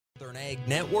Northern Ag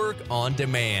Network on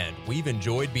demand. We've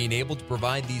enjoyed being able to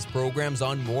provide these programs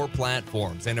on more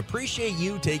platforms and appreciate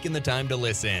you taking the time to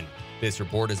listen. This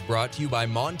report is brought to you by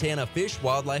Montana Fish,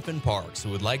 Wildlife, and Parks, who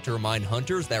would like to remind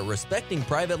hunters that respecting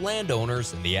private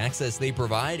landowners and the access they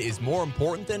provide is more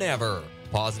important than ever.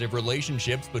 Positive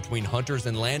relationships between hunters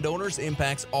and landowners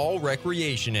impacts all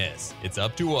recreationists. It's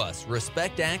up to us.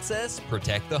 Respect access,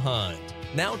 protect the hunt.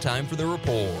 Now time for the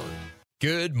report.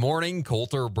 Good morning,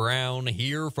 Colter Brown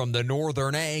here from the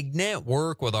Northern Ag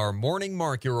Network with our morning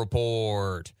market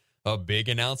report. A big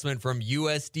announcement from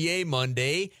USDA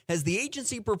Monday as the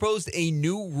agency proposed a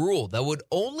new rule that would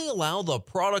only allow the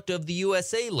product of the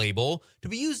USA label to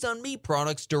be used on meat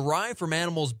products derived from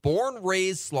animals born,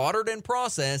 raised, slaughtered, and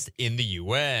processed in the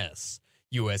U.S.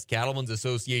 U.S. Cattlemen's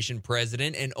Association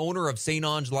president and owner of St.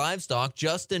 Onge Livestock,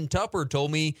 Justin Tupper, told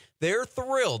me they're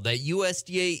thrilled that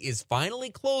USDA is finally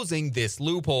closing this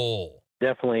loophole.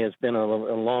 Definitely has been a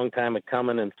long time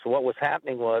coming. And so what was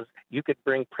happening was you could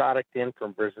bring product in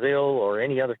from Brazil or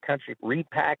any other country,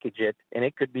 repackage it, and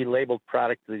it could be labeled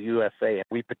product of the USA.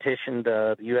 We petitioned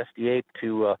the USDA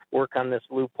to work on this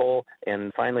loophole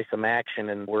and finally some action,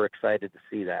 and we're excited to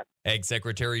see that. Ag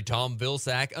Secretary Tom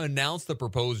Vilsack announced the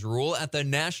proposed rule at the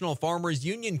National Farmers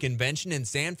Union Convention in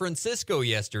San Francisco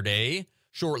yesterday.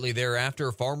 Shortly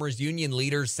thereafter, Farmers Union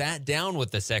leaders sat down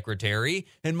with the secretary,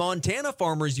 and Montana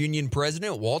Farmers Union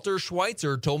President Walter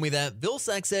Schweitzer told me that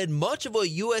Vilsack said much of what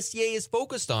USDA is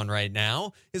focused on right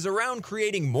now is around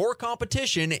creating more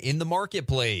competition in the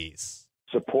marketplace.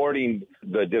 Supporting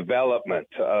the development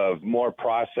of more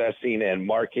processing and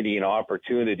marketing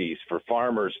opportunities for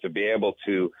farmers to be able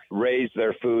to raise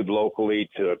their food locally,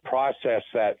 to process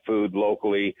that food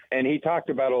locally. And he talked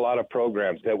about a lot of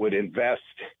programs that would invest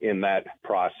in that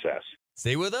process.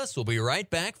 Stay with us. We'll be right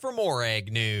back for more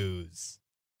Ag News.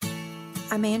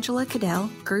 I'm Angela Cadell,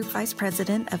 Group Vice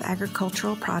President of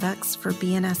Agricultural Products for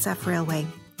BNSF Railway.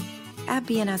 At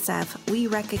BNSF, we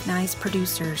recognize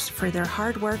producers for their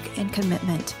hard work and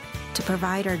commitment to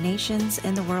provide our nation's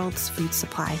and the world's food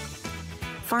supply.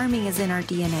 Farming is in our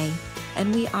DNA,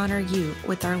 and we honor you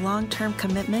with our long-term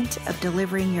commitment of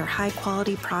delivering your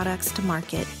high-quality products to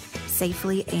market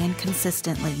safely and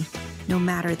consistently, no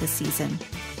matter the season.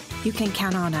 You can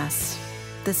count on us.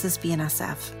 This is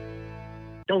BNSF.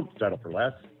 Don't settle for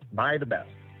less. Buy the best.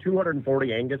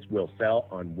 240 Angus will sell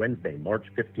on Wednesday, March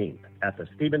 15th at the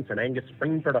Stevenson Angus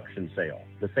Spring Production Sale.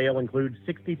 The sale includes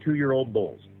 62-year-old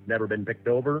bulls, never been picked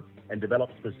over, and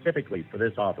developed specifically for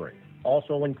this offering.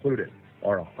 Also included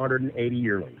are 180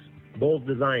 yearlings, bulls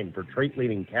designed for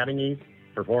trait-leading calving ease,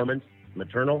 performance,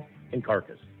 maternal, and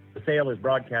carcass. The sale is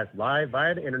broadcast live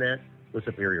via the internet with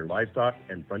Superior Livestock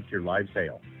and Frontier Live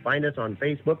Sale. Find us on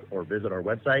Facebook or visit our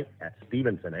website at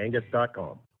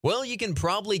stevensonangus.com. Well, you can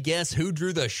probably guess who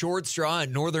drew the short straw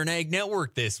at Northern Ag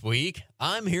Network this week.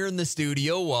 I'm here in the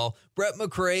studio while Brett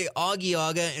McCrae, Augie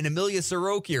Aga, and Amelia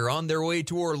Soroki are on their way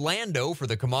to Orlando for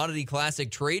the Commodity Classic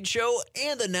Trade Show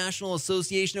and the National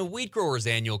Association of Wheat Growers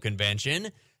Annual Convention.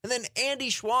 And then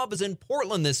Andy Schwab is in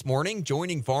Portland this morning,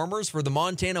 joining farmers for the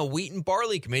Montana Wheat and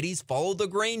Barley Committee's Follow the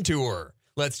Grain Tour.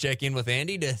 Let's check in with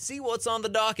Andy to see what's on the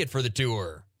docket for the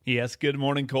tour. Yes, good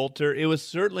morning, Colter. It was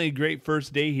certainly a great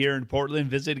first day here in Portland,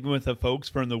 visiting with the folks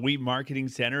from the Wheat Marketing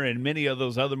Center and many of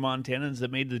those other Montanans that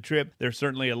made the trip. There's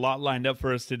certainly a lot lined up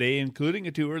for us today, including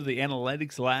a tour of the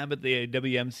Analytics Lab at the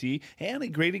WMC and a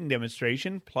grading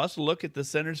demonstration, plus a look at the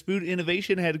center's Food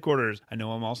Innovation Headquarters. I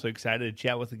know I'm also excited to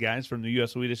chat with the guys from the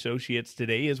U.S. Wheat Associates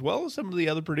today, as well as some of the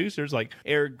other producers like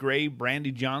Eric Gray,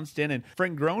 Brandy Johnston, and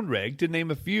Frank Gronreg, to name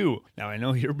a few. Now, I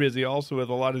know you're busy also with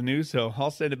a lot of news, so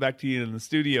I'll send it back to you in the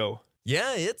studio.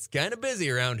 Yeah, it's kind of busy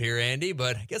around here, Andy,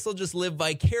 but I guess I'll just live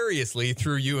vicariously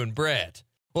through you and Brett.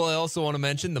 Well, I also want to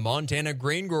mention the Montana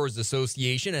Grain Growers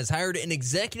Association has hired an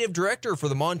executive director for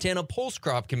the Montana Pulse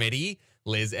Crop Committee.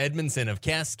 Liz Edmondson of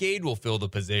Cascade will fill the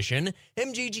position.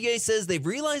 MGGA says they've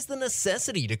realized the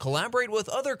necessity to collaborate with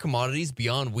other commodities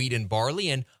beyond wheat and barley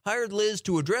and hired Liz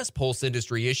to address pulse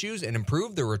industry issues and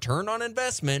improve the return on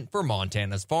investment for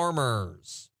Montana's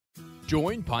farmers.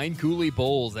 Join Pine Coulee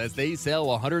Bulls as they sell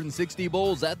 160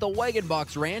 bulls at the Wagon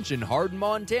Box Ranch in Hardin,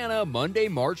 Montana, Monday,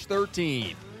 March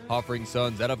 13th. Offering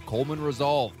sons out of Coleman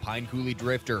Resolve, Pine Coulee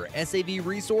Drifter, SAV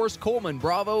Resource, Coleman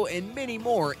Bravo, and many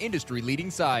more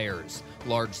industry-leading sires.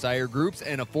 Large sire groups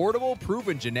and affordable,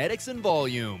 proven genetics and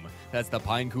volume. That's the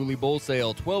Pine Coulee Bull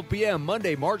Sale, 12 p.m.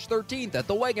 Monday, March 13th at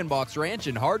the Wagon Box Ranch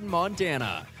in Hardin,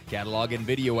 Montana. Catalog and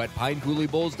video at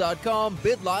pinecouleebulls.com.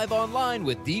 Bid live online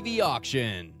with DV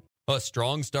Auction. A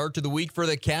strong start to the week for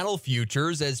the cattle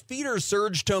futures as feeders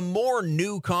surge to more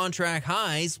new contract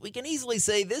highs. We can easily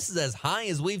say this is as high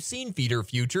as we've seen feeder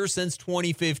futures since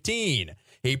 2015.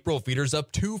 April feeders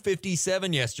up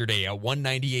 $2.57 yesterday at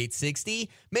 $198.60.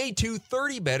 May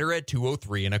 $2.30 better at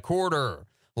 $2.0325.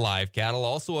 Live cattle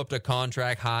also up to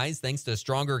contract highs thanks to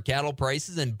stronger cattle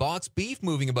prices and box beef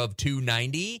moving above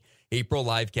 $2.90. April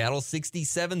live cattle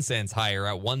 67 cents higher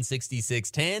at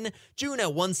 $166.10. June at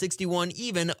 $161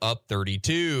 even, up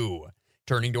 32.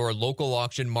 Turning to our local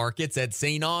auction markets at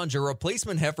St. Onge, a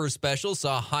replacement heifer special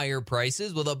saw higher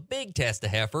prices with a big test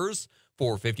of heifers.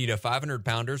 450 to 500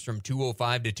 pounders from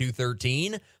 205 to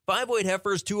 213, 5-weight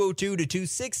heifers 202 to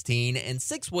 216, and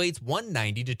 6 weights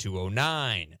 190 to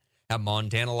 209. At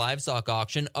Montana Livestock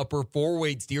Auction, upper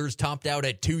 4-weight steers topped out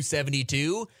at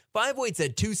 272, 5-weights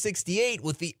at 268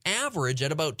 with the average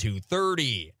at about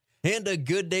 230. And a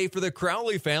good day for the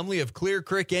Crowley family of Clear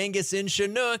Creek Angus in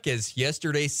Chinook as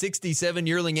yesterday's 67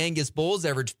 yearling Angus bulls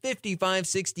averaged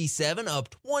 55.67,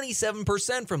 up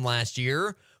 27% from last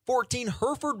year. 14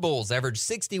 Hereford bulls averaged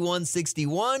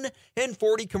 61.61, and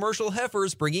 40 commercial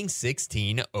heifers bringing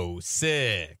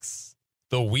 16.06.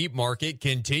 The wheat market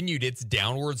continued its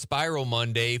downward spiral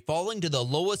Monday, falling to the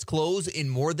lowest close in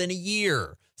more than a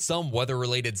year. Some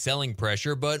weather-related selling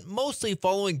pressure, but mostly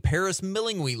following Paris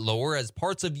milling wheat lower as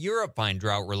parts of Europe find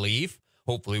drought relief.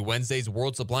 Hopefully Wednesday's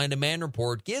World Supply and Demand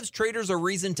report gives traders a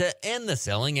reason to end the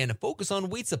selling and focus on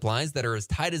wheat supplies that are as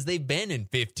tight as they've been in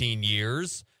 15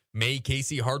 years. May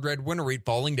Casey hard red winter wheat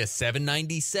falling to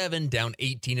 $7.97, down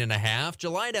 18.5.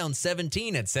 July down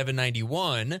 17 at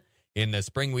 $7.91. In the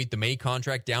spring wheat, the May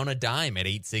contract down a dime at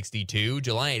 $8.62.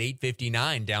 July at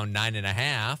 $8.59, down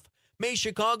 9.5. May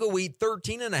Chicago wheat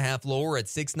 13.5 lower at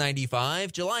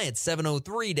 $6.95. July at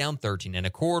 $7.03, down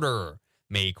 13.25.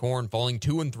 May corn falling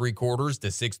 2 3/4 to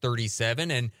 $6.37,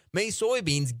 and May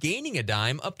soybeans gaining a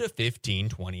dime up to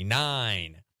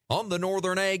 $15.29. On the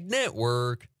Northern Ag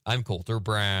Network, I'm Colter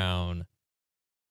Brown.